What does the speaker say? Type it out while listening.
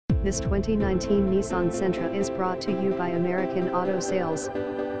This 2019 Nissan Sentra is brought to you by American Auto Sales.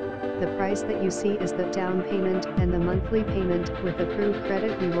 The price that you see is the down payment and the monthly payment. With approved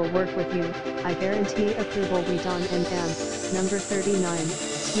credit we will work with you. I guarantee approval. We Don and am. Number 39,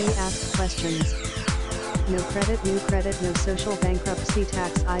 T ask questions. No credit, new credit, no social bankruptcy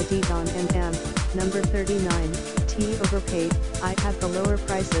tax ID. Don and am. Number 39, T overpaid, I have the lower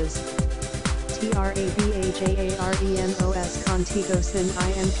prices. TRABAJAREMOS Contigo Sin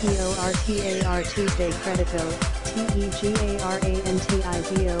IMPORTAR Tuesday Credito,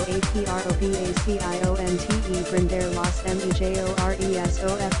 TEGARANTIVOAPROBACIONTE Brinder Los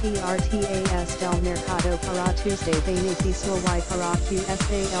MEJORESOFERTAS Del Mercado para Tuesday Beneficio y para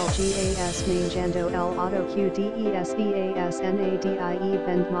QSALGAS Manjando el Auto QDESEASNADIE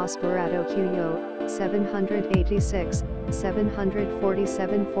Vend Mas Barato QYO, 786,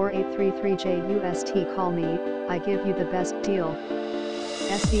 747 4833 JUST Call me, I give you the best deal.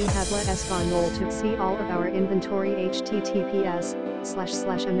 SD Habla Espanol. To see all of our inventory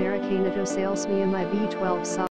https://americanadosales.me. My B12